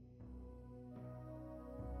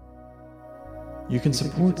You can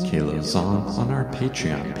support Kalo Zahn on our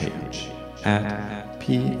Patreon page at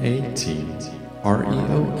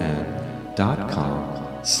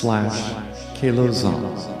patreon.com/Kalo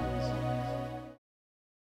Zahn.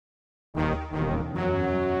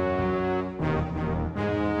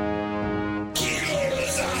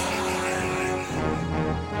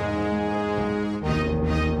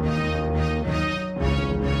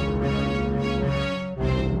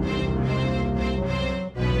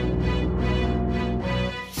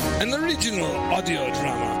 An original audio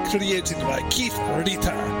drama created by Keith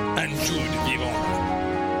Ritter and Jude Vivon.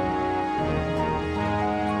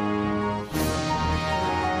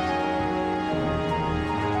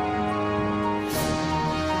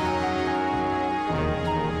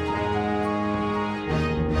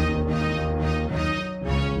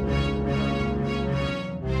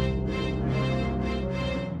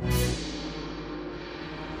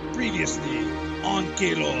 Previously on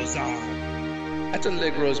Kalo Zahn. At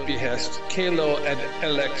Allegro's behest, Kalo and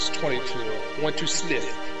LX-22 went to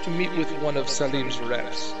Slith to meet with one of Salim's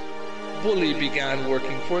reps. Bully began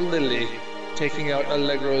working for Lily, taking out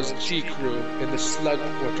Allegro's G-crew in the slug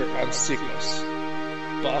quarter on Cygnus.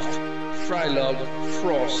 Buff, Frylog,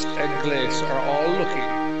 Frost, and Glace are all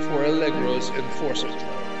looking for Allegro's enforcer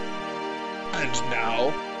drone. And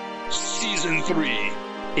now, Season 3,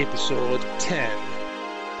 Episode 10.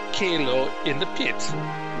 Kalo in the Pit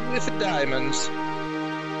with Diamonds.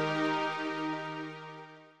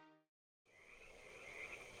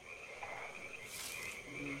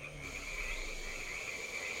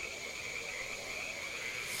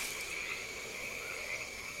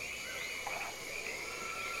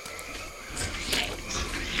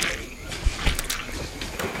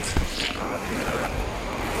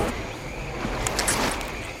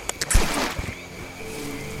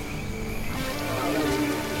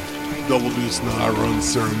 Double Deuce and I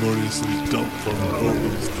unceremoniously dumped from the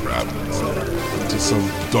Open's traveling center into some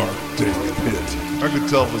dark, dank pit. I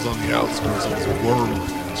could tell it was on the outskirts of the worm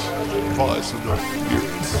ridge, probably some dark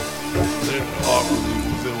spirits. Then awkwardly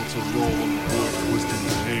was able to roll on the board twisting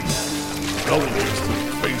the ankle. Double Deuce took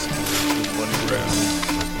the face of the bloody ground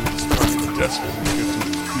and was trying desperately to get to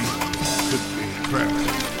his feet. Couldn't be trapped.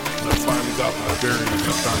 And I finally got my bearings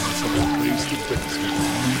and found myself face to face with the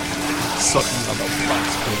weak, sucking on the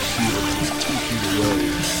possible shield just 2 feet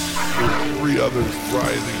away. There were 3 others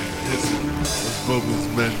writhing and hissing as Boba's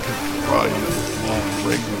men kept prying at his long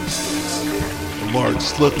regular sticks. A large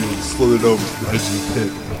Slithman slithered over to the edge of the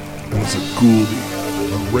pit. It was a Ghouldy,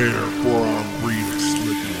 a rare 4-arm breed of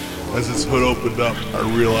Slithman. As his hood opened up, I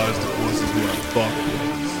realized it wasn't who I thought it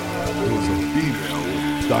was. It was a female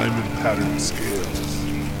with diamond-patterned scales.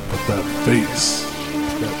 But that face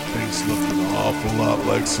looked an awful lot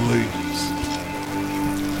like Celine's.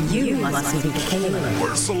 You must be Kalo.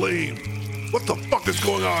 Where's Celine? What the fuck is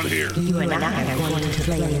going on here? You and I are going to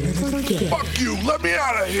play a little game. Fuck you! Let me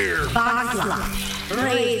out of here! Boxlock,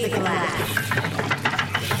 raise a glass.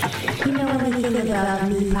 You know anything about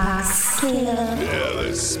meatballs, Kalo? Yeah,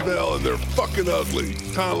 they smell and they're fucking ugly.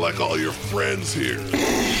 Kinda like all your friends here.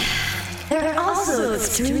 They're also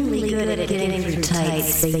extremely good at getting through tight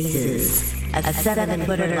spaces. A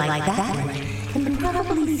 7-footer like that one can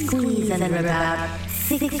probably squeeze under about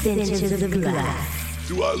 6 inches of glass.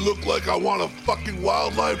 Do I look like I want a fucking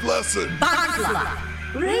wildlife lesson? Boxlock,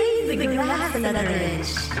 raise the glass another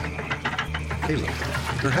inch. Kalo,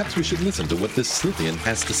 perhaps we should listen to what this Slithian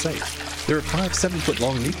has to say. There are 5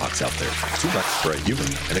 7-foot-long Meatbox out there. Too much for a human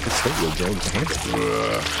and a custodial drone to handle.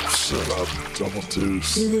 Shut up, Double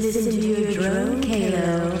Deuce. Listen to your drone,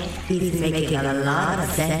 Kalo. He's making a lot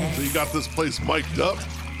of sense. So you got this place mic'd up?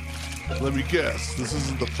 Let me guess, this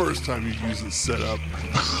isn't the first time you've used this setup.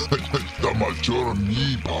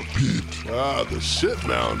 Ah, the shit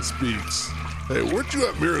mound speaks. Hey, weren't you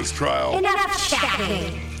at Mira's trial? Enough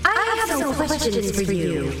chatting. I have some questions for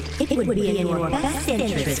you. It would be in your best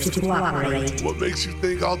interest to cooperate. What makes you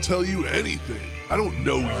think I'll tell you anything? I don't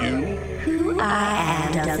know you. Who I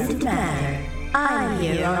am doesn't matter. I'm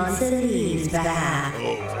here on Celine's behalf.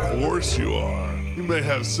 Oh, of course you are. You may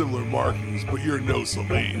have similar markings, but you're no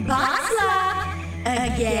Celine. Boxlock!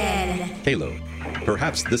 Again. Kalo,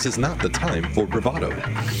 perhaps this is not the time for bravado.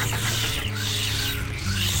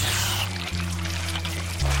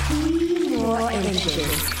 3 more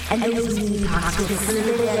inches, and those knee pockets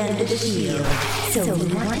slid under the shield. So you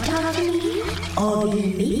want to talk to me? Or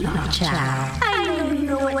be meatball chow? I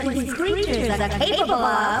know what these creatures are capable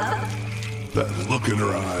of. That look in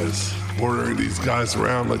her eyes, ordering these guys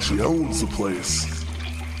around like she owns the place.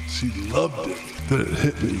 She loved it. Then it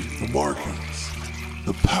hit me, the markings,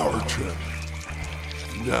 the power trip.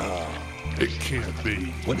 Nah, it can't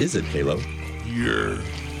be. What is it, Kalo?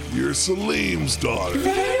 You're Salim's daughter.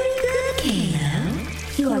 Very good, Caleb.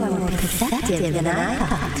 You are more perceptive than I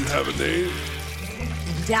thought. You have a name?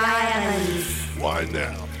 Diamonds. Why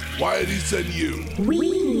now? Why did he send you? We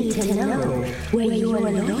need to know where your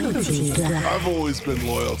loyalties lie. I've always been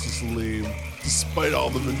loyal to Salim, despite all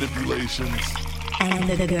the manipulations. And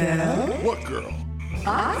the girl? What girl?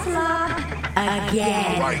 Osla.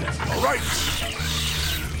 Again. All right.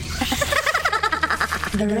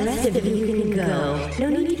 The rest of you can go. No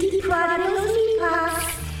need to keep prodding those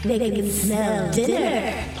meatpots. They can smell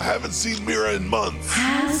dinner. I haven't seen Mira in months.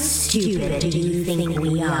 How stupid do you think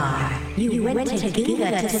we are? You went to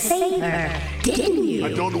Ginga to save her, didn't you? I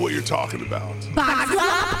don't know what you're talking about.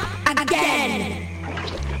 Boxlop again!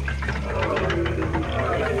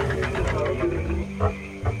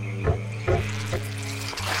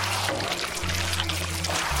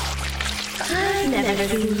 I've never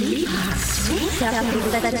seen meatpots swept up in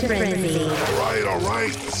such a frenzy. All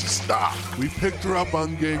right. Stop. We picked her up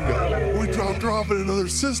on Ginga. We dropped her off in another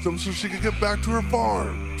system so she could get back to her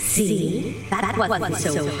farm. See? That wasn't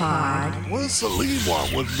so hard. What does Salim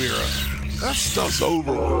want with Mira? That stuff's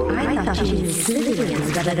over. I thought you knew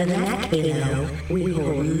Slytherins better than that, Halo. We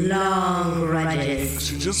hold long grudges.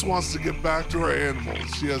 She just wants to get back to her animals.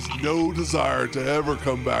 She has no desire to ever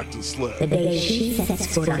come back to The Slith. day she sets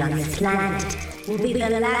foot on this planet will be the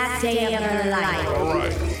last day of her life. All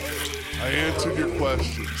right. I answered your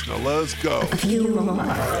questions. Now let us go. A few more.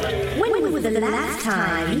 When was the last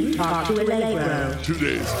time you talked to Allegro? 2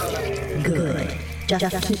 days. Good.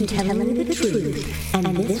 Just keep telling me the truth,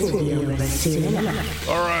 and this will be over soon enough.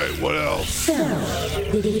 All right, what else? So,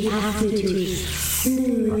 did he ask you to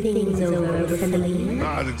smooth things over with Salim?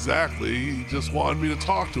 Not exactly. He just wanted me to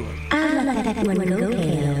talk to him. I'll let that one go,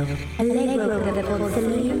 Halo. Allegro could have pulled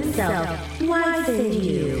Salim himself. Why send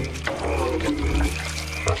you?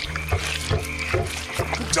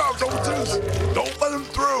 Good job, Soldiers! Don't let him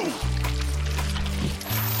through!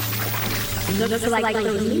 Looks like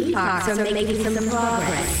those meatpots are making some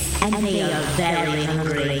progress, and they are very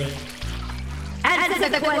hungry. Answer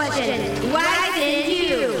the question, why did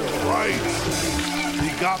you? Right. He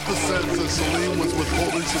got the sense that Salim was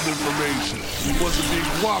withholding some information. He wasn't being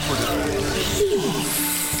cooperative.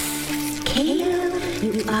 Caleb,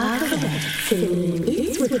 you are correct. Salim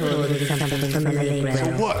is withholding something from Allegro.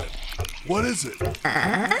 So what? What is it?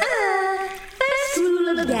 First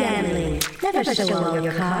rule of gambling. Never show all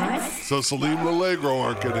your cards. So Salim and Allegro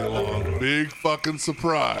aren't getting along. Big fucking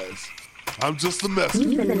surprise. I'm just the messenger.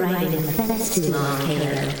 You've been riding in the fence too long,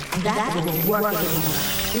 Caleb. That won't work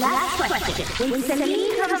anymore. Last question. When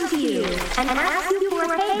Salim comes to you and asks you for a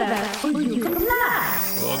favor, will you comply?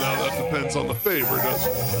 Well, now that depends on the favor,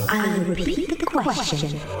 doesn't it? I will repeat the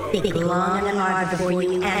question. Think long and hard before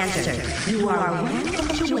you answer. You are one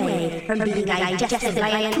inch away from being digested by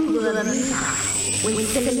a pool of meatpots. When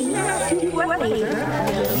Salim asks you for a favor,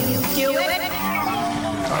 will you do it?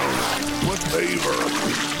 What favor?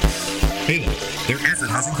 Hey, their acid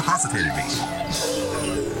has incapacitated me.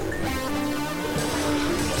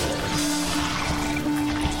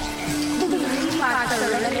 The meatpots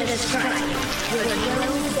are ready to strike. Your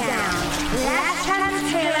nose down. Last time,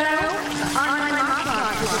 Taylor, on my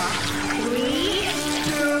meatpot clock. 3,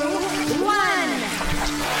 2, 1.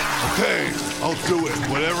 Okay, I'll do it.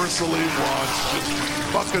 Whatever Salim wants, just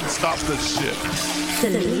fucking stop this shit.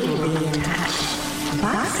 Salim will be in touch.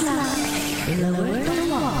 Box lock. Lower the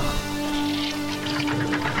wall.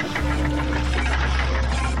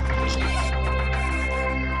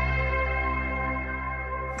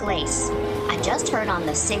 Glace, I just heard on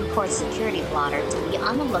the Sigport security blotter to be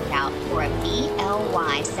on the lookout for a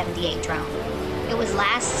BLY-78 drone. It was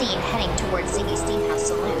last seen heading towards Ziggy Steamhouse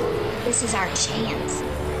Saloon. This is our chance.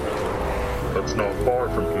 That's not far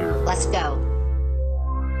from here. Let's go.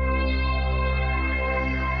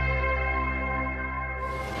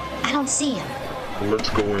 I don't see him. Let's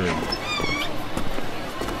go in.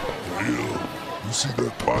 Yeah, you see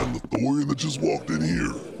that pile of thorium that just walked in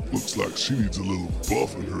here? Looks like she needs a little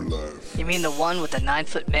buff in her life. You mean the one with the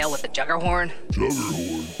 9-foot male with the jugger horn?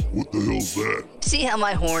 Juggerhorn? What the hell's that? See how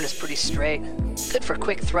my horn is pretty straight? Good for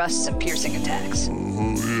quick thrusts and piercing attacks.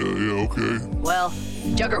 Yeah, okay. Well,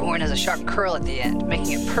 Juggerhorn has a sharp curl at the end,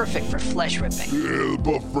 making it perfect for flesh ripping. Yeah, the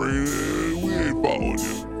buff brain, we ain't following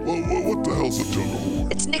you. What the hell's a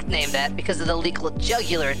Juggerhorn? It's nicknamed that because of the lethal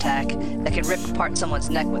jugular attack that can rip apart someone's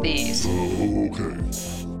neck with ease. Oh, okay.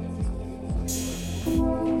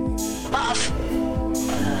 Buff!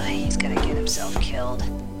 He's gonna get himself killed.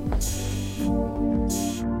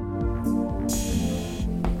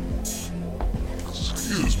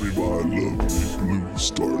 Excuse me, my lovely blue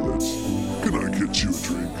starlets. Can I get get you a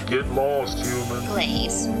drink. Get lost, human.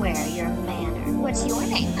 Please, wear your manner. What's your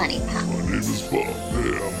name, honey pie? My name is Bob.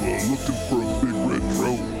 Hey, I'm looking for a big red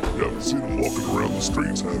drone. You haven't seen him walking around the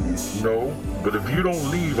streets, have you? No, but if you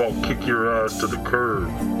don't leave, I'll kick your ass to the curb.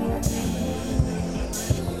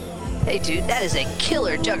 Hey dude, that is a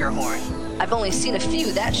killer juggerhorn. I've only seen a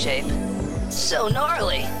few that shape. So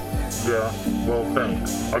gnarly. Yeah, well,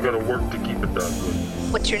 thanks. I gotta work to keep it that way.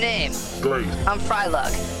 What's your name? Glaze. I'm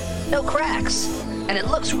Frylug. No cracks. And it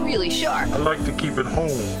looks really sharp. I like to keep it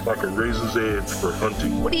home like a razor's edge for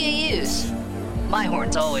hunting. What do you use? My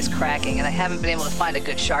horn's always cracking and I haven't been able to find a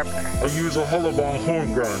good sharpener. I use a Hullabong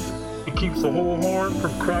horn grinder. It keeps the whole horn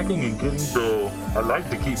from cracking and getting dull. I like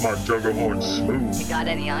to keep my juggerhorn smooth. You got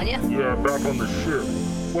any on you? Yeah, back on the ship.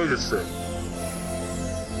 Wait a sec.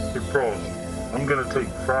 Hey, Frost, I'm gonna take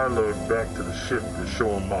Frylug back to the ship to show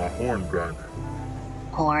him my horn grinder.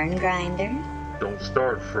 Horn grinder? Don't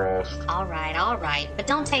start, Frost. All right, but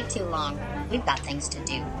don't take too long. We've got things to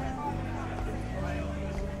do.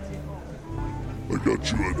 I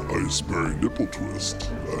got you an iceberry nipple twist.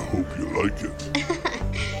 I hope you like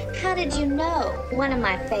it. How did you know? One of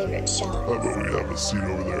my favorite shops. How about we have a seat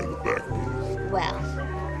over there in the back booth? Well,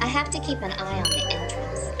 I have to keep an eye on the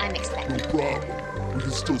entrance. I'm No expecting. problem. We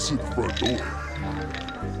can still see the front door.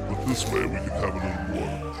 But this way we can have a little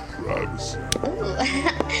more privacy.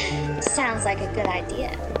 Ooh, sounds like a good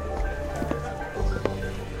idea.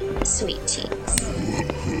 Sweet cheeks.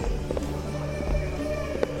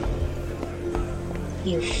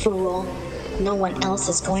 You fool. No one else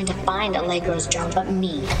is going to find Allegro's drone but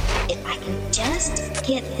me. If I can just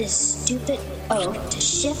get this stupid oaf to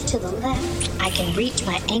shift to the left, I can reach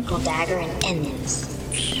my ankle dagger and end this.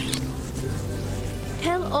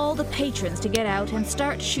 Tell all the patrons to get out and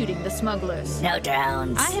start shooting the smugglers. No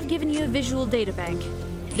drones. I have given you a visual databank.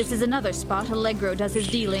 This is another spot Allegro does his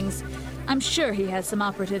dealings. I'm sure he has some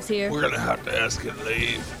operatives here. We're gonna have to ask him to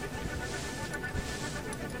leave.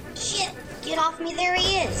 Shit! Get off me, there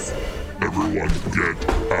he is! Everyone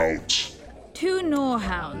get out. 2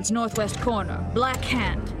 Norhounds, northwest corner, Black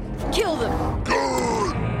Hand. Kill them!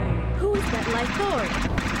 Good! Who is that Lythor?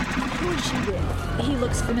 Who is she with? He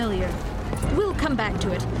looks familiar. We'll come back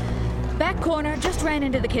to it. Back corner, just ran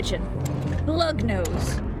into the kitchen.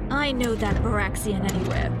 Lugnose. I know that Baraxian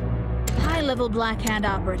anywhere. High-level Black Hand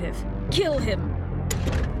operative. Kill him!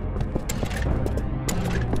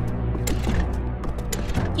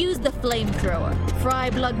 Use the flamethrower, fry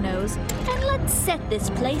Blugnose, and let's set this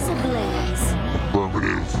place ablaze.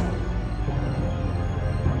 Affirmative.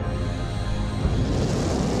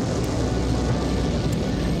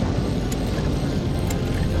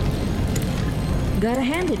 Gotta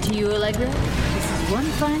hand it to you, Allegra. This is one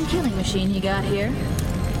fine killing machine you got here.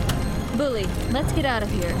 Bully, let's get out of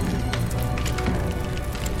here.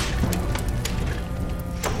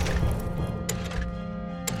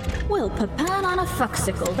 Well, Papan on a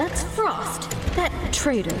fuxicle, that's Frost. That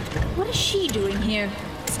traitor. What is she doing here?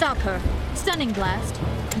 Stop her. Stunning blast.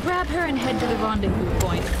 Grab her and head to the rendezvous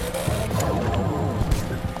point.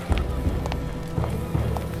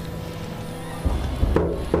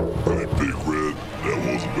 Hey, Big Red, that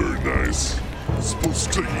wasn't very nice. I'm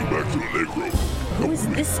supposed to take you back to Allegro. Who is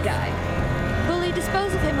this guy? Bully,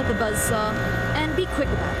 dispose of him with a buzzsaw, and be quick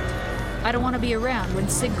about it. I don't want to be around when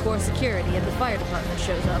SigCorps security and the fire department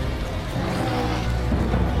shows up.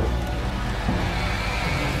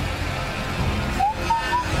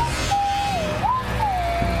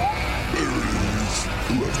 There it is.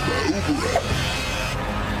 Left by Uberat.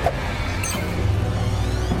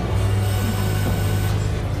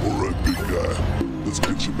 Alright, big guy. Let's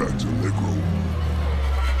get you back to Allegro.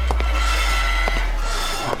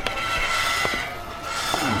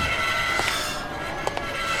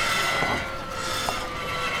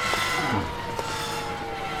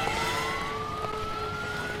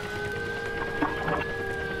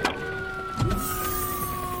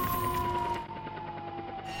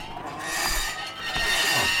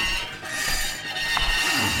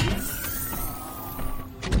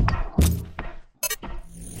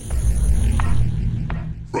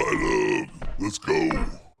 Let's go.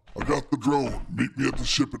 I got the drone. Meet me at the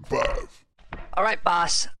ship at 5. All right,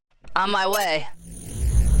 boss. On my way.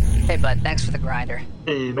 Hey, bud, thanks for the grinder.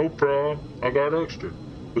 Hey, no problem. I got extra.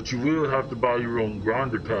 But you will have to buy your own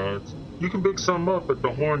grinder pads. You can pick some up at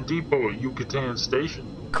the Horn Depot at Yucatan Station.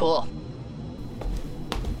 Cool.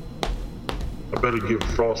 I better give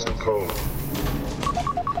Frost a call.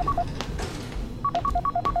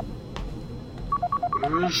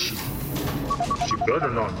 Where is she? She better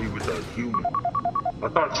not be with that human. I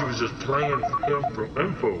thought she was just playing him for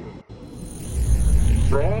info.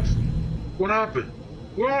 Frost? What happened?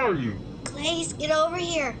 Where are you? Glaze, get over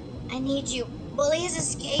here. I need you. Bully is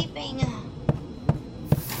escaping.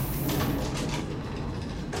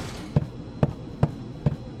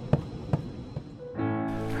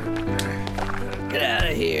 Get out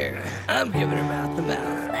of here. I'm giving her mouth to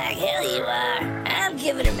mouth. Like hell you are. I'm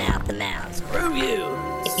giving her mouth to mouth. Screw you.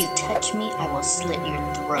 If you touch me, I will slit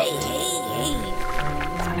your throat. Hey.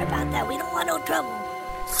 Sorry about that. We don't want no trouble.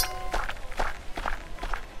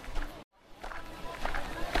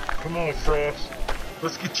 Come on, Frost.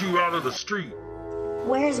 Let's get you out of the street.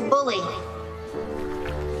 Where's Bully?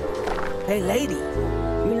 Hey, lady.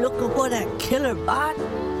 You looking for that killer bot?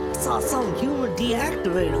 I saw some human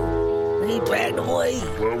deactivate him. They dragged him away.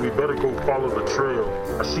 Well, we better go follow the trail.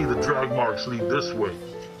 I see the drag marks lead this way.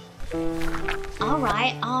 All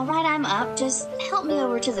right, I'm up. Just help me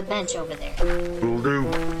over to the bench over there. Will do.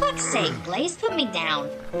 For fuck's sake, Glaze, put me down.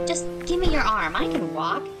 Just give me your arm. I can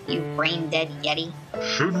walk, you brain-dead yeti.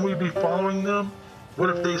 Shouldn't we be following them? What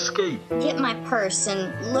if they escape? Get my purse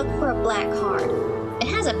and look for a black card. It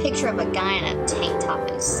has a picture of a guy in a tank top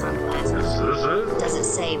and sunglasses. Is this it? Does it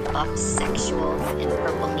say buff sexual in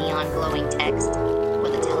purple neon glowing text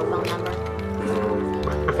with a telephone number?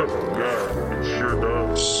 Yeah, it sure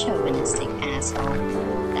does. Chauvinistic asshole.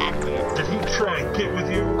 That's it. Did he try and get with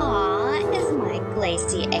you? Aw, is my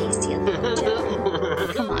glacy ace you little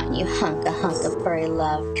joke. Come on, you hunk of furry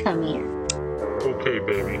love. Come here. Okay,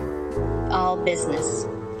 baby. All business.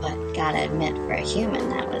 But gotta admit, for a human,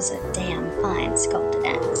 that was a damn fine sculpted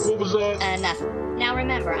ass. What was that? Nothing. Now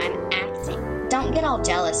remember, I'm acting. Don't get all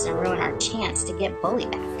jealous and ruin our chance to get Bully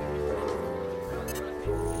back.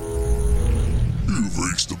 You've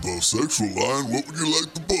reached the buff sexual line. What would you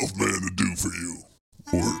like the buff man to do for you?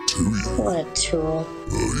 Or to you? What a tool.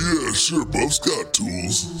 Oh yeah, sure, Buff's got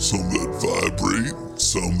tools. Some that vibrate,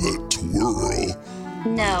 some that twirl.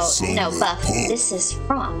 No, Buff, pump. this is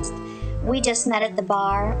Frost. We just met at the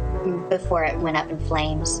bar before it went up in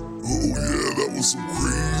flames. Oh yeah, that was some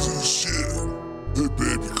crazy shit. Hey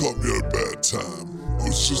babe, you caught me at a bad time. I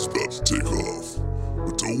was just about to take off.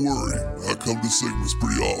 But don't worry, I come to Sigma's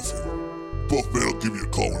pretty often. Buff man will give you a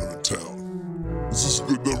call when I'm in town. Is this a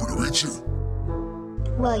good number to reach you?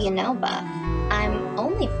 Well, you know, Buff, I'm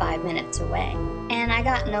only 5 minutes away. And I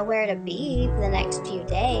got nowhere to be the next few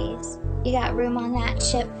days. You got room on that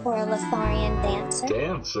ship for a Lotharian dancer?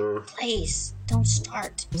 Dancer? Please, don't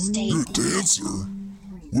start. Stay. You're a dancer?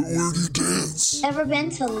 Where do you dance? Ever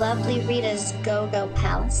been to lovely Rita's Go-Go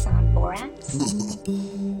Palace on Borax?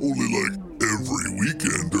 Only like every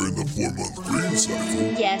weekend during the 4-month green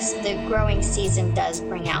cycle. Yes, the growing season does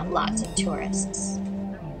bring out lots of tourists.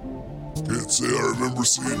 Can't say I remember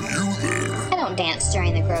seeing you there. I don't dance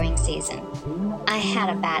during the growing season. I had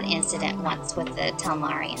a bad incident once with the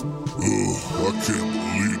Telmarian. Oh, I can't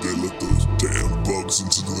believe they let those damn bugs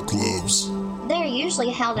into the clubs. They're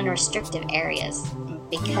usually held in restrictive areas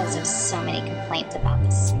because of so many complaints about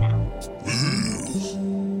the smell.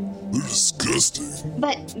 They're disgusting.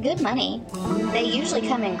 But good money. They usually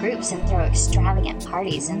come in groups and throw extravagant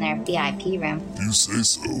parties in their VIP room. You say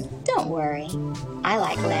so. Don't worry. I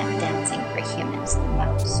like lamp dancing for humans the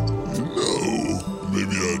most. You know,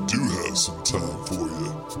 maybe I do have some time for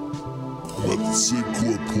you. I'm at the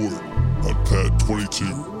Sidcore port on pad 22,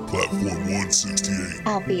 platform 168.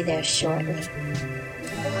 I'll be there shortly.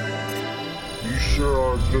 You sure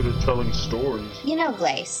are good at telling stories. You know,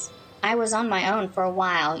 Glace, I was on my own for a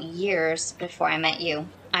while, years before I met you.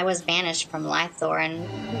 I was banished from Lythor and,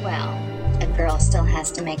 well, a girl still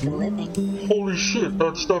has to make a living. Holy shit,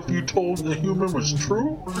 that stuff you told the human was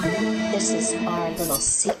true? This is our little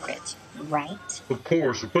secret, right? Of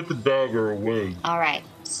course, put the dagger away. Alright,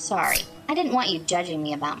 sorry. I didn't want you judging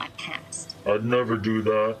me about my past. I'd never do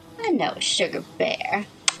that. I know, Sugar Bear.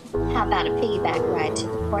 How about a piggyback ride to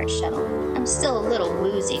the port shuttle? I'm still a little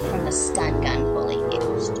woozy from the stun gun Bully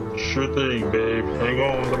used. Sure thing, babe. Hang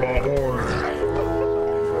on to my horn.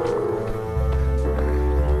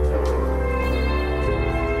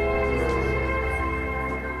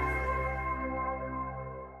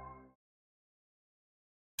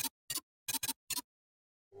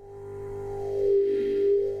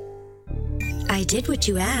 I did what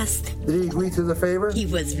you asked. Did he agree to the favor? He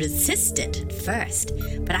was resistant at first,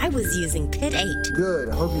 but I was using Pit 8. Good.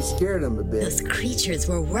 I hope you scared him a bit. Those creatures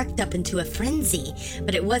were worked up into a frenzy,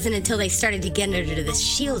 but it wasn't until they started to get under the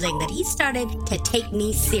shielding that he started to take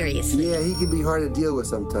me seriously. Yeah, he can be hard to deal with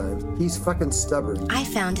sometimes. He's fucking stubborn. I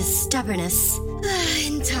found his stubbornness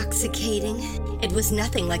intoxicating. It was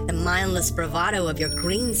nothing like the mindless bravado of your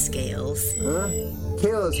green scales. Huh?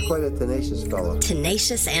 Kayla's quite a tenacious fellow.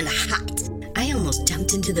 Tenacious and hot. I almost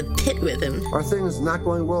jumped into the pit with him. Are things not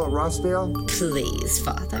going well at Rossdale? Please,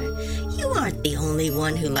 Father. You aren't the only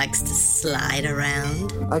one who likes to slide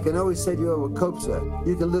around. I can always set you up with Copsa.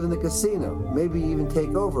 You can live in the casino. Maybe even take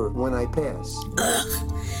over when I pass.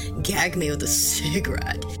 Ugh. Gag me with a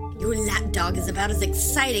cigarette. Your lapdog is about as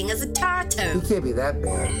exciting as a Tarto. He can't be that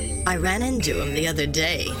bad. I ran into him the other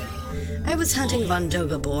day. I was hunting Von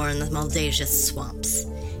Dogobor in the Maldasia swamps.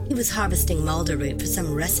 He was harvesting Malder root for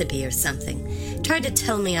some recipe or something. Tried to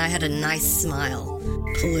tell me I had a nice smile.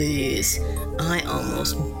 Please, I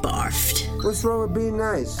almost barfed. What's wrong with being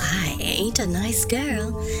nice? I ain't a nice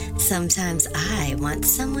girl. Sometimes I want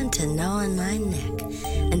someone to gnaw on my neck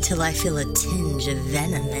until I feel a tinge of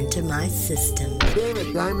venom enter my system. Damn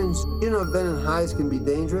it, Diamonds. You know venom highs can be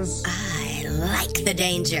dangerous. I like the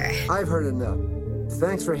danger. I've heard enough.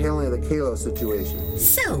 Thanks for handling the Kalo situation.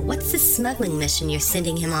 So, what's the smuggling mission you're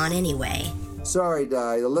sending him on anyway? Sorry,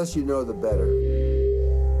 Di. The less you know, the better.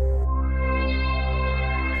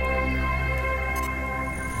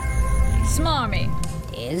 Smarmy.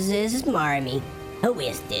 This is Smarmy. Who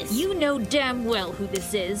is this? You know damn well who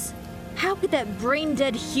this is. How could that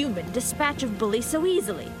brain-dead human dispatch of bully so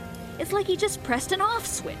easily? It's like he just pressed an off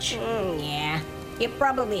switch. Yeah. You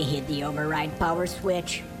probably hit the override power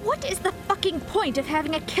switch. What is the fucking point of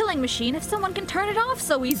having a killing machine if someone can turn it off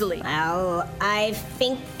so easily? Well, I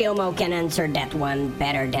think Filmo can answer that one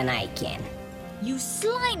better than I can. You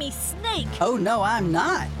slimy snake! Oh no, I'm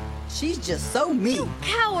not. She's just so mean. You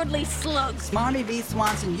cowardly slug! Smarmy V.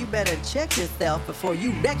 Swanson, you better check yourself before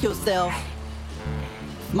you wreck yourself.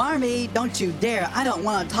 Smarmy, don't you dare. I don't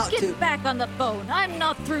want to talk to... Get back on the phone. I'm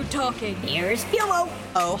not through talking. Here's Filmo.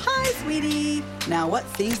 Oh, hi, sweetie. Now, what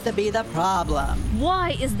seems to be the problem?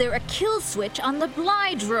 Why is there a kill switch on the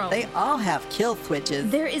Bly drone? They all have kill switches.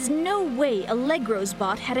 There is no way Allegro's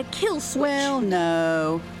bot had a kill switch. Well,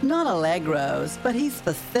 no. Not Allegro's, but he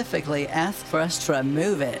specifically asked for us to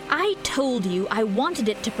remove it. I told you I wanted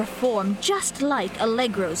it to perform just like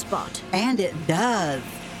Allegro's bot. And it does.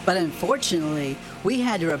 But unfortunately, we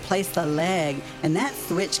had to replace the leg, and that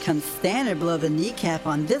switch comes standard below the kneecap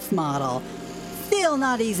on this model. Still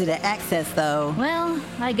not easy to access, though. Well,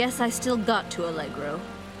 I guess I still got to Allegro.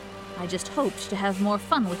 I just hoped to have more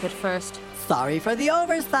fun with it first. Sorry for the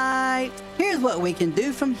oversight. Here's what we can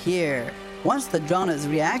do from here. Once the drone is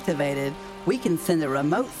reactivated, we can send a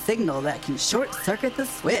remote signal that can short-circuit the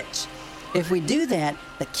switch. If we do that,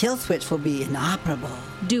 the kill switch will be inoperable.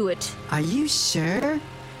 Do it. Are you sure?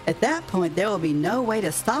 At that point, there will be no way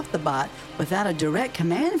to stop the bot without a direct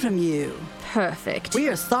command from you. Perfect. We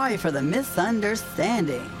are sorry for the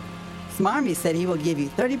misunderstanding. Smarmy said he will give you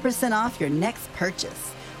 30% off your next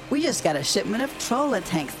purchase. We just got a shipment of Trolla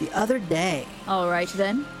tanks the other day. All right,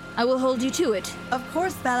 then. I will hold you to it. Of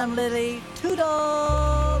course, Madam Lily.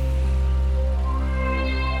 Toodles!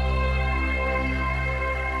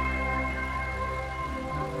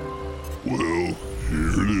 Well,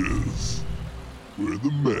 here it is. Where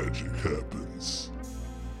the magic happens.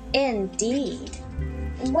 Indeed.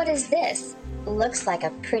 What is this? Looks like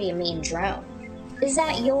a pretty mean drone. Is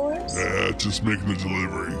that yours? Nah, just making a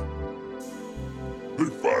delivery. Hey,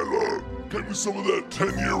 Philo, get me some of that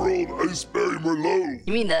 10-year-old Iceberry Merlot.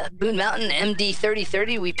 You mean the Boone Mountain MD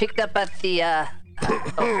 3030 we picked up at the,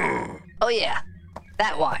 Oh yeah,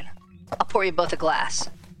 that wine. I'll pour you both a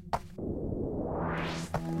glass.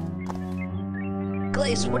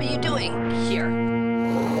 Glace, what are you doing here?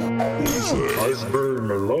 Iceberg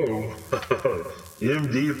Merlot.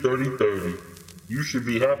 MD 3030. You should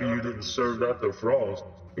be happy you didn't serve that to Frost,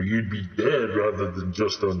 or you'd be dead rather than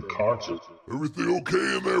just unconscious. Everything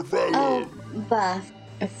okay in there, Philo? Oh, Buff,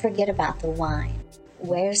 forget about the wine.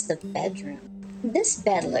 Where's the bedroom? This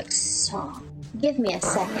bed looks soft. Give me a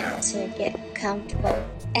second to get comfortable,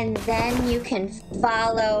 and then you can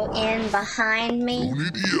follow in behind me. No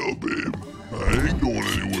need to yell, babe. I ain't going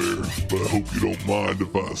anywhere, but I hope you don't mind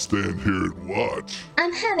if I stand here and watch.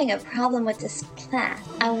 I'm having a problem with this class.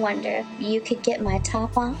 I wonder if you could get my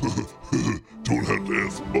top off? Don't have to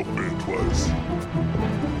ask Buffman twice.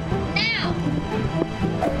 Now!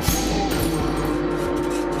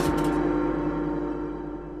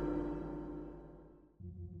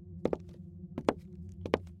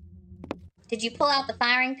 Did you pull out the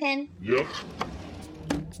firing pin? Yep.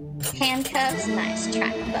 Handcuffs? Nice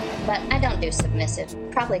try, but I don't do submissive.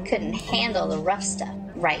 Probably couldn't handle the rough stuff,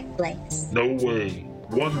 right, Blaze? No way.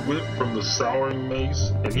 One whip from the souring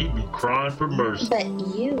mace, and he'd be crying for mercy. But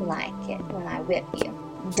you like it when I whip you,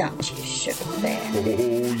 don't you, sugar bear?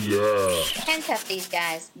 Oh, yeah. Handcuff these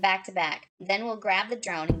guys, back to back. Then we'll grab the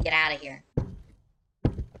drone and get out of here.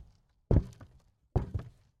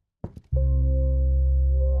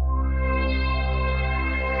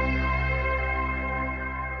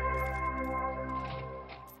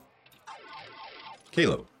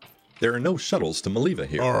 Kalo, there are no shuttles to Maliva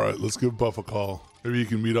here. All right, let's give Buff a call. Maybe he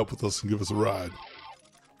can meet up with us and give us a ride.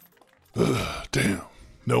 Damn,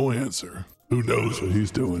 no answer. Who knows what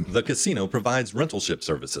he's doing? The casino provides rental ship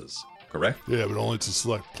services, correct? Yeah, but only to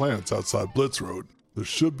select plants outside Blitz Road. There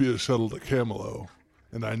should be a shuttle to Camelot,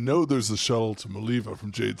 and I know there's a shuttle to Maliva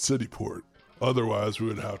from Jade City Port. Otherwise, we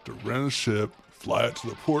would have to rent a ship, fly it to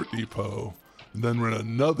the port depot, and then rent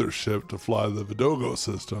another ship to fly the Vidogo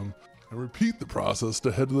system, and repeat the process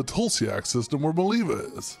to head to the Tulsiak system where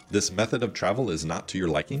Maliva is. This method of travel is not to your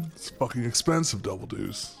liking? It's fucking expensive, Double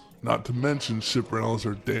Deuce. Not to mention, ship rentals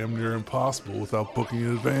are damn near impossible without booking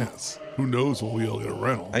in advance. Who knows when we'll get a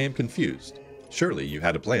rental? I am confused. Surely you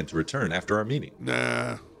had a plan to return after our meeting.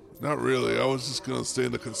 Nah, not really. I was just gonna stay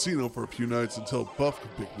in the casino for a few nights until Buff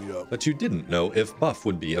could pick me up. But you didn't know if Buff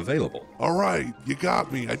would be available. Alright, you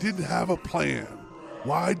got me. I didn't have a plan.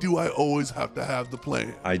 Why do I always have to have the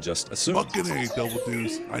plan? I just assumed. Fucking A, Double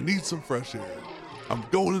Deuce. I need some fresh air. I'm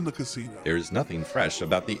going in the casino. There is nothing fresh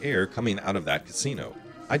about the air coming out of that casino.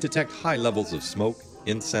 I detect high levels of smoke,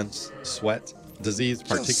 incense, sweat, disease,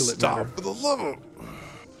 particulate matter. For the love of...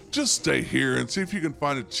 Just stay here and see if you can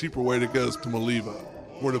find a cheaper way to get us to Maliva,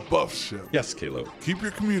 or the Buff ship. Yes, Kalo. Keep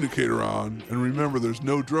your communicator on, and remember there's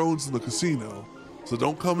no drones in the casino, so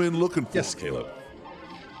don't come in looking for Yes, Kalo.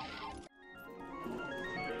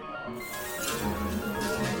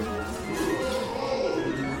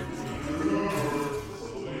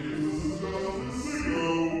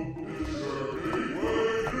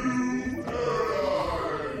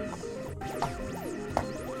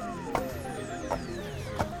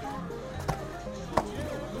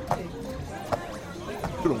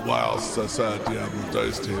 It's been a while since I sat at Diablo's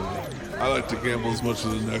dice table. I like to gamble as much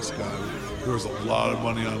as the next guy. There was a lot of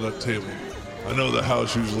money on that table. I know the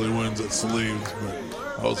house usually wins at Salim's,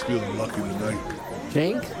 but I was feeling lucky tonight.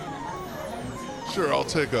 Drink? Sure, I'll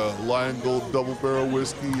take a Lion Gold double barrel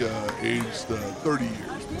whiskey, aged 30 years,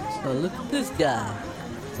 please. Oh, look at this guy.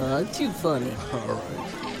 Aren't you funny? All right.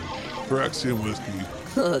 Phyrexian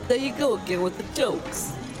whiskey. There you go again with the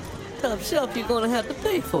jokes. Top shelf, you're gonna have to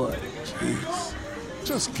pay for it. Jeez.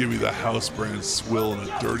 Just give me the house brand swill in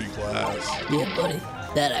a dirty glass. Yeah, buddy.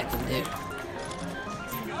 That I can do.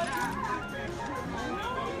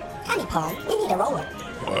 Honey Paul, we need a roller.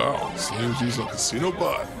 Wow, Salim's using a casino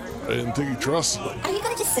bot. I didn't think he trusted him. Are you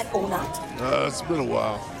gonna just sit all night? It's been a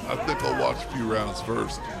while. I think I'll watch a few rounds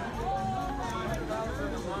first.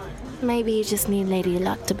 Maybe you just need Lady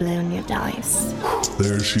Luck to blow on your dice.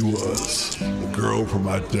 There she was, the girl from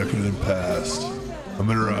my decadent past. I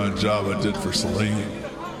met her on a job I did for Salim.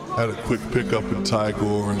 Had a quick pickup in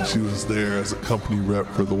Tigor, and she was there as a company rep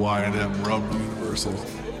for the Y&M Rum Universal.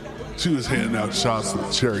 She was handing out shots at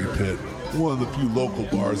the Cherry Pit, one of the few local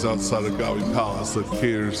bars outside of Gavi Palace that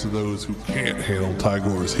caters to those who can't handle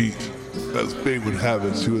Tigor's heat. As fate would have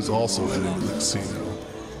it, she was also heading to the casino.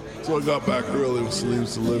 So I got back early with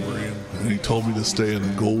Salim's delivery, and he told me to stay in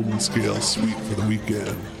the Golden Scale Suite for the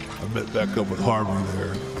weekend. I met back up with Harmony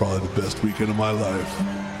there. Probably the best weekend of my life.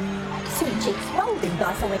 Sweet cheeks, roll them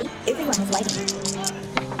dice already. Everyone is waiting.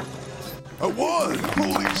 I won!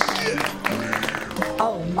 Holy shit!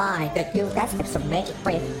 Oh my, the guild does have some magic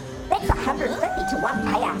breath. That's 150 to 1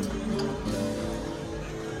 payout.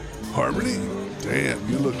 Harmony? Damn,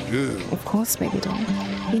 you look good. Of course, baby doll.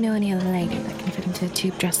 You know any other lady that can fit into a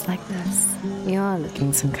tube dress like this? You're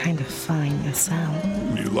looking some kind of fine yourself.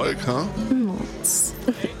 You like, huh? Lots.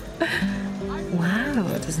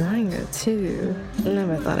 Wow, designer too.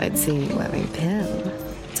 Never thought I'd see you wearing pin.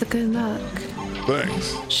 It's a good look.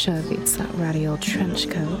 Thanks. Sure beats that ratty old trench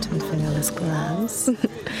coat and fingerless gloves.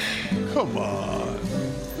 Come on.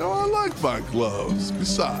 No, I like my gloves.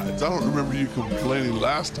 Besides, I don't remember you complaining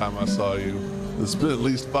last time I saw you. It's been at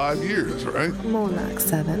least 5 years, right? More like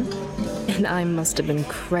 7. And I must have been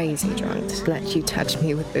crazy drunk to let you touch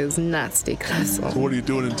me with those nasty gloves on. So what are you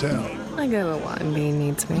doing in town? I go where YMB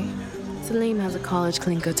needs me. Salim has a college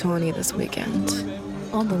clinker tourney this weekend.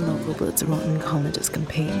 All the local Blitz-Rotten colleges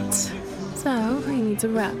compete. So he needs a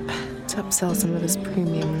rep to upsell some of his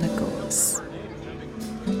premium liquors.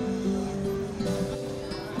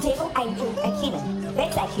 Devil, angel, and human.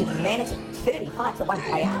 That's our humanity. 35 to 1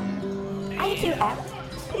 payout. Are you two out?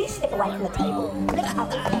 Please step away from the table. Let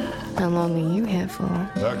others have. How long are you here for?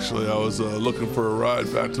 Actually, I was looking for a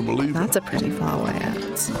ride back to Maliva. That's a pretty far way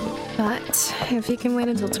out. But if you can wait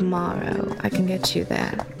until tomorrow, I can get you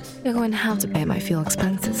there. You're going to have to pay my fuel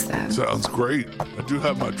expenses, though. Sounds great. I do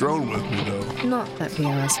have my drone with me, though. Not that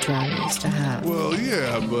POS drone used to have. Well,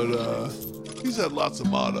 yeah, but he's had lots of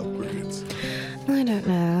mod upgrades. I don't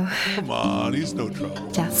know. Come on, he's no trouble.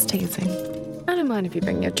 Just teasing. I don't mind if you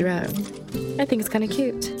bring your drone. I think it's kind of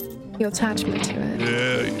cute. You'll attach me to it.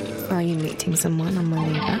 Yeah. Are you meeting someone on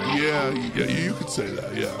Maleva? Yeah, you could say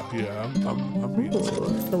that. Yeah. I'm meeting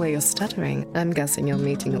someone. The way you're stuttering, I'm guessing you're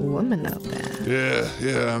meeting a woman out there.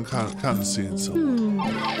 Yeah. I'm kind of seeing someone.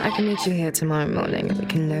 I can meet you here tomorrow morning and we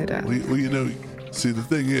can load up. Well, you know, see, the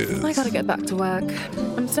thing is... I gotta get back to work.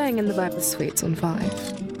 I'm staying in the Viper Suites on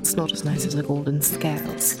 5. It's not as nice as the Golden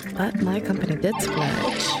Scales, but my company did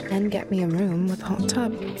splurge and get me a room with hot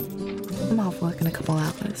tub. I'm off work in a couple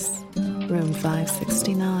hours. Room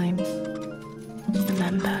 569.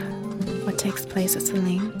 Remember, what takes place at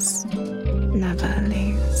Salim's never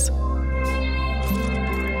leaves.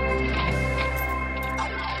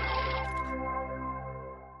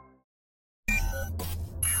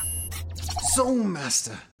 So,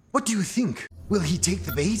 Master, what do you think? Will he take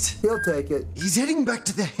the bait? He'll take it. He's heading back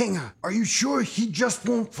to the hangar. Are you sure he just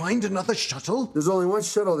won't find another shuttle? There's only one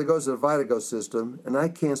shuttle that goes to the Vitago system, and I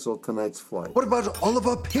canceled tonight's flight. What about all of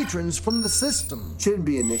our patrons from the system? Shouldn't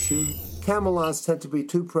be an issue. Camelons tend to be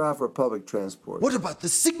too proud for public transport. What about the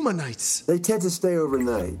Sigma Knights? They tend to stay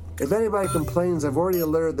overnight. If anybody complains, I've already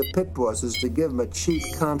alerted the pit bosses to give them a cheap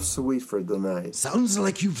comp suite for the night. Sounds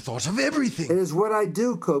like you've thought of everything. It is what I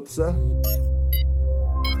do, Kopsa.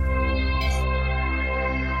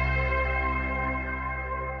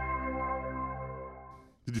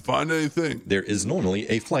 Did you find anything? There is normally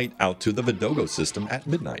a flight out to the Vidogo system at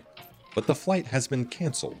midnight, but the flight has been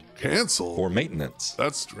canceled. Canceled? For maintenance.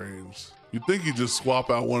 That's strange. You'd think he'd just swap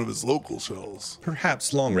out one of his local shuttles.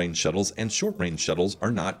 Perhaps long-range shuttles and short-range shuttles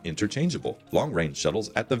are not interchangeable. Long-range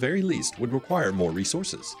shuttles, at the very least, would require more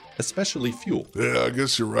resources, especially fuel. Yeah, I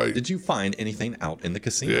guess you're right. Did you find anything out in the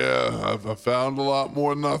casino? Yeah, I found a lot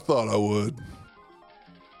more than I thought I would.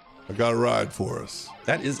 I got a ride for us.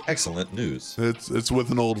 That is excellent news. It's with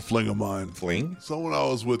an old fling of mine. Fling? Someone I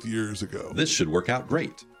was with years ago. This should work out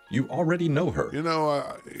great. You already know her. You know,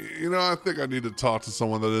 I think I need to talk to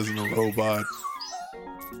someone that isn't a robot.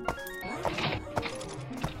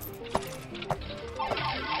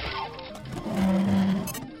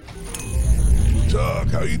 Chuck,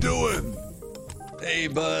 how you doing? Hey,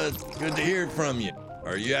 bud. Good to hear from you.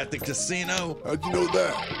 Are you at the casino? How'd you know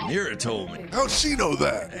that? Mira told me. How'd she know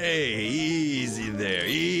that? Hey, easy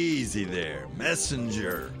there.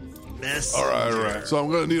 Messenger. All right. So I'm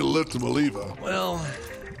gonna need a lift to Maleva. Well,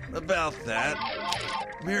 about that,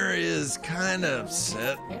 Mira is kind of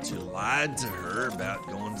upset that you lied to her about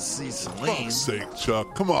going to see Salim. For fuck's sake,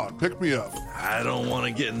 Chuck. Come on, pick me up. I don't want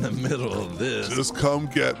to get in the middle of this. Just come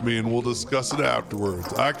get me and we'll discuss it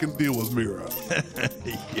afterwards. I can deal with Mira.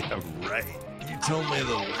 Yeah, right. You told me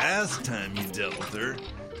the last time you dealt with her,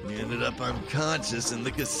 you ended up unconscious in the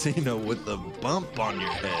casino with a bump on your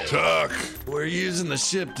head. Chuck! We're using the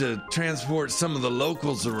ship to transport some of the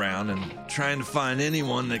locals around and trying to find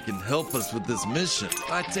anyone that can help us with this mission. If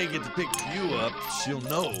I take it to pick you up, she'll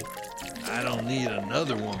know. I don't need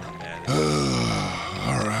another woman, man.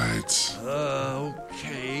 All right.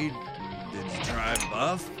 Okay. Did you try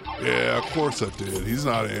Buff? Yeah, of course I did. He's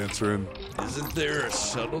not answering. Isn't there a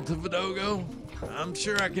shuttle to Vidogo? I'm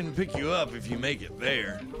sure I can pick you up if you make it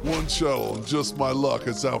there. One shuttle, and just my luck,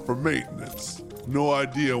 it's out for maintenance. No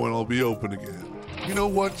idea when I'll be open again. You know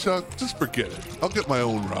what, Chuck? Just forget it. I'll get my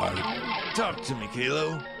own ride. Talk to me,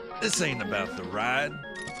 Kalo. This ain't about the ride.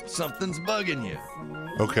 Something's bugging you.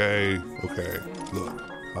 Okay. Look,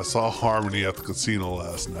 I saw Harmony at the casino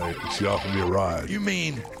last night, and she offered me a ride. You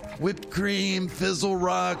mean whipped cream, fizzle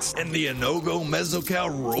rocks, and the Inogo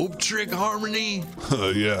Mezzocal rope trick Harmony?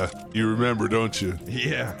 Yeah, you remember, don't you?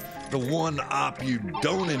 Yeah, the one op you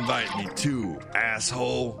don't invite me to,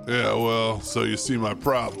 asshole. Yeah, well, so you see my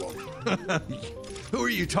problem. Who are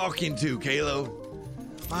you talking to, Kalo?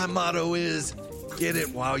 My motto is, get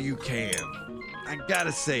it while you can. I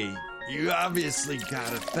gotta say, you obviously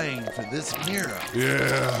got a thing for this Mira.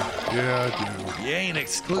 Yeah, I do. You ain't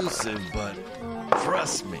exclusive, but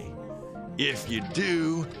trust me, if you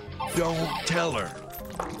do, don't tell her.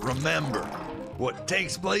 Remember, what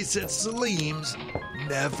takes place at Salim's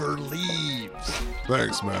never leaves.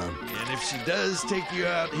 Thanks, man. And if she does take you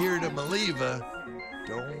out here to Maleva,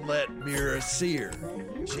 don't let Mira see her.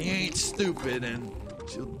 She ain't stupid, and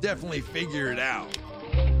she'll definitely figure it out.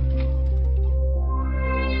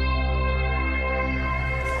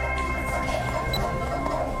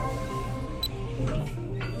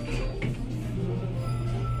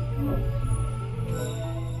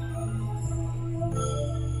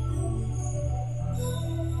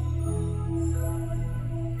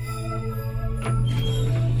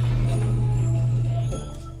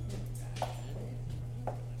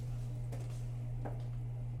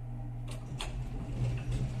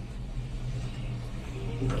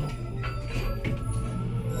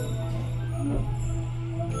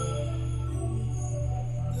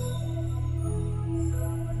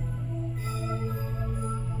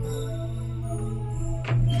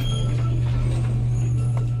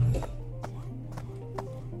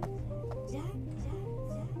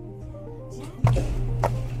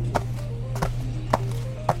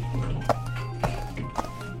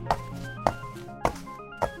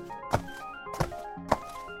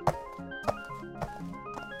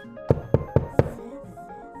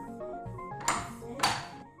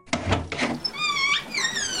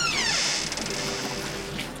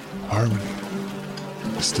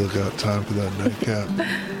 still got time for that nightcap?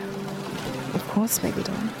 Of course, baby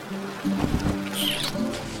doll.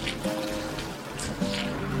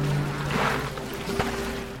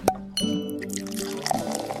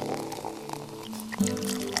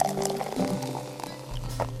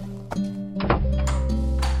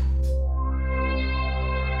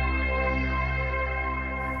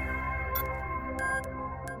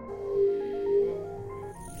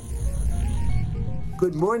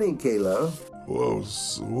 Good morning, Kalo. Whoa,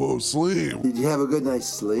 Slim. Did you have a good night's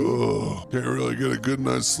sleep? Ugh, can't really get a good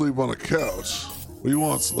night's sleep on a couch. What do you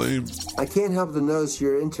want, Slim? I can't help but notice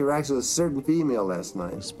your interaction with a certain female last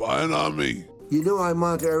night. Spying on me. You know I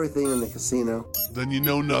monitor everything in the casino. Then you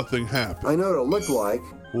know nothing happened. I know what it'll look like.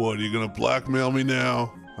 What, are you gonna blackmail me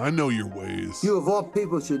now? I know your ways. You of all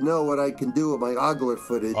people should know what I can do with my ogler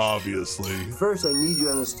footage. Obviously. First, I need you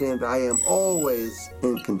to understand I am always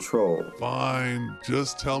in control. Fine.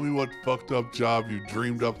 Just tell me what fucked up job you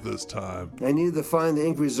dreamed up this time. I need to find the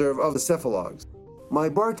ink reserve of the cephalogs. My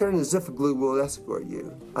bartender Ziffagloo will escort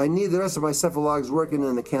you. I need the rest of my cephalogs working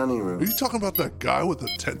in the counting room. Are you talking about that guy with the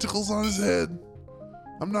tentacles on his head?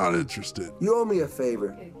 I'm not interested. You owe me a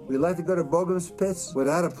favor. Would you like to go to Bogum's pits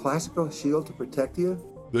without a plastical shield to protect you?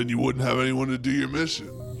 Then you wouldn't have anyone to do your mission.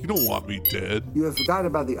 You don't want me dead. You have forgotten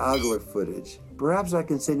about the ogler footage. Perhaps I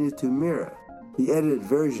can send you to Mira. The edited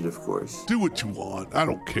version, of course. Do what you want. I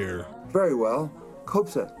don't care. Very well.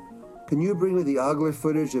 Kopsa, can you bring me the ogler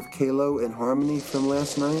footage of Kalo and Harmony from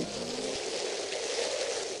last night?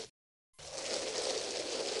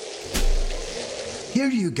 Here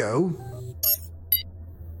you go.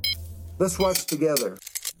 Let's watch together.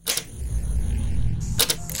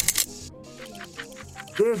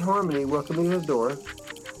 There's Harmony welcoming you to the door,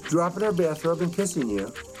 dropping her bathrobe and kissing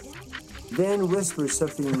you, then whispers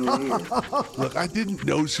something in your ear. Look, I didn't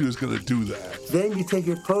know she was going to do that. Then you take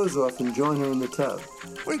your clothes off and join her in the tub.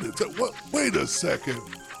 Wait a second.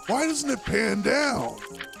 Why doesn't it pan down?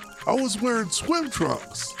 I was wearing swim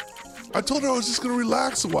trunks. I told her I was just going to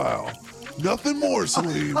relax a while. Nothing more,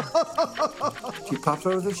 Salim. She pops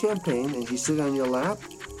over the champagne and she sits on your lap.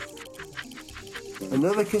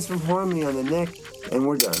 Another kiss from Harmony on the neck, and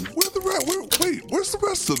we're done. Where's the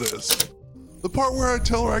rest of this? The part where I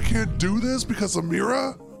tell her I can't do this because of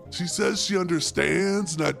Mira? She says she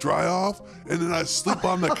understands and I dry off and then I sleep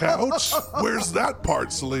on the couch? Where's that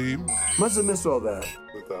part, Salim? Must have missed all that.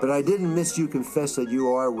 But I didn't miss you confess that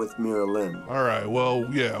you are with Mira Lynn. All right, well,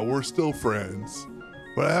 yeah, we're still friends.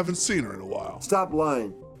 But I haven't seen her in a while. Stop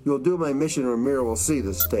lying. You'll do my mission or Mira will see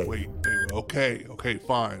this tape. Wait, okay,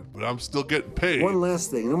 fine. But I'm still getting paid. One last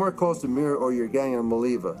thing. No more calls to Mira or your gang on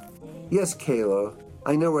Maliva. Yes, Kalo.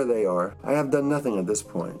 I know where they are. I have done nothing at this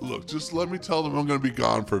point. Look, just let me tell them I'm going to be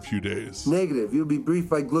gone for a few days. Negative. You'll be briefed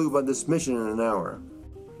by Gloob on this mission in an hour.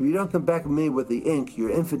 If you don't come back with me with the ink, your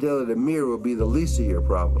infidelity to Mira will be the least of your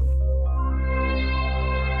problem.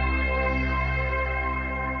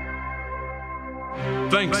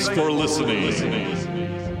 Thanks for listening.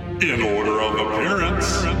 In order of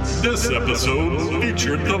appearance, this episode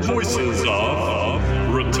featured the voices of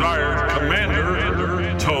retired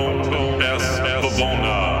Commander Tone S.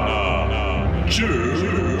 Pavona,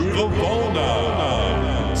 Jude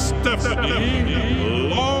Pavona,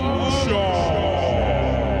 Stephanie Longshaw,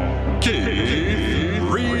 Keith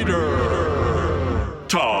Reeder,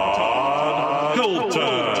 Todd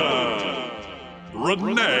Hilton,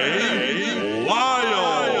 Renee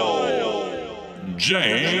Lyle,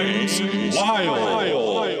 James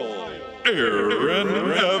Lyle, Aaron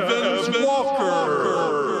Evans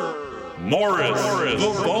Walker, Morris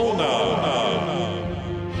Vavona,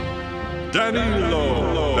 Danilo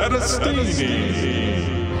Battistini,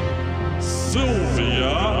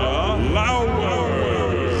 Sylvia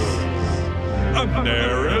Lowers,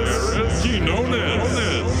 Anaris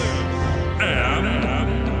Quinones, and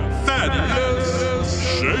Thaddeus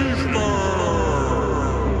Schaefer.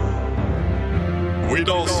 We'd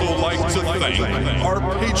also like to thank our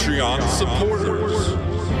Patreon supporters,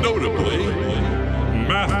 notably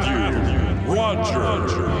Matthew,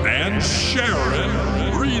 Roger, and Sharon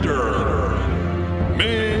Reeder,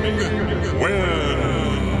 Ming Wen,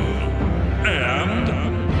 and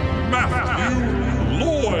Matthew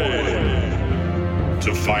Lloyd.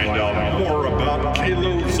 To find out more about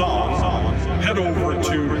Kalo Zahn, head over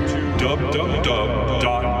to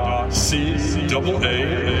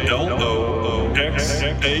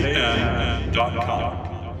www.CAALOXAN.com.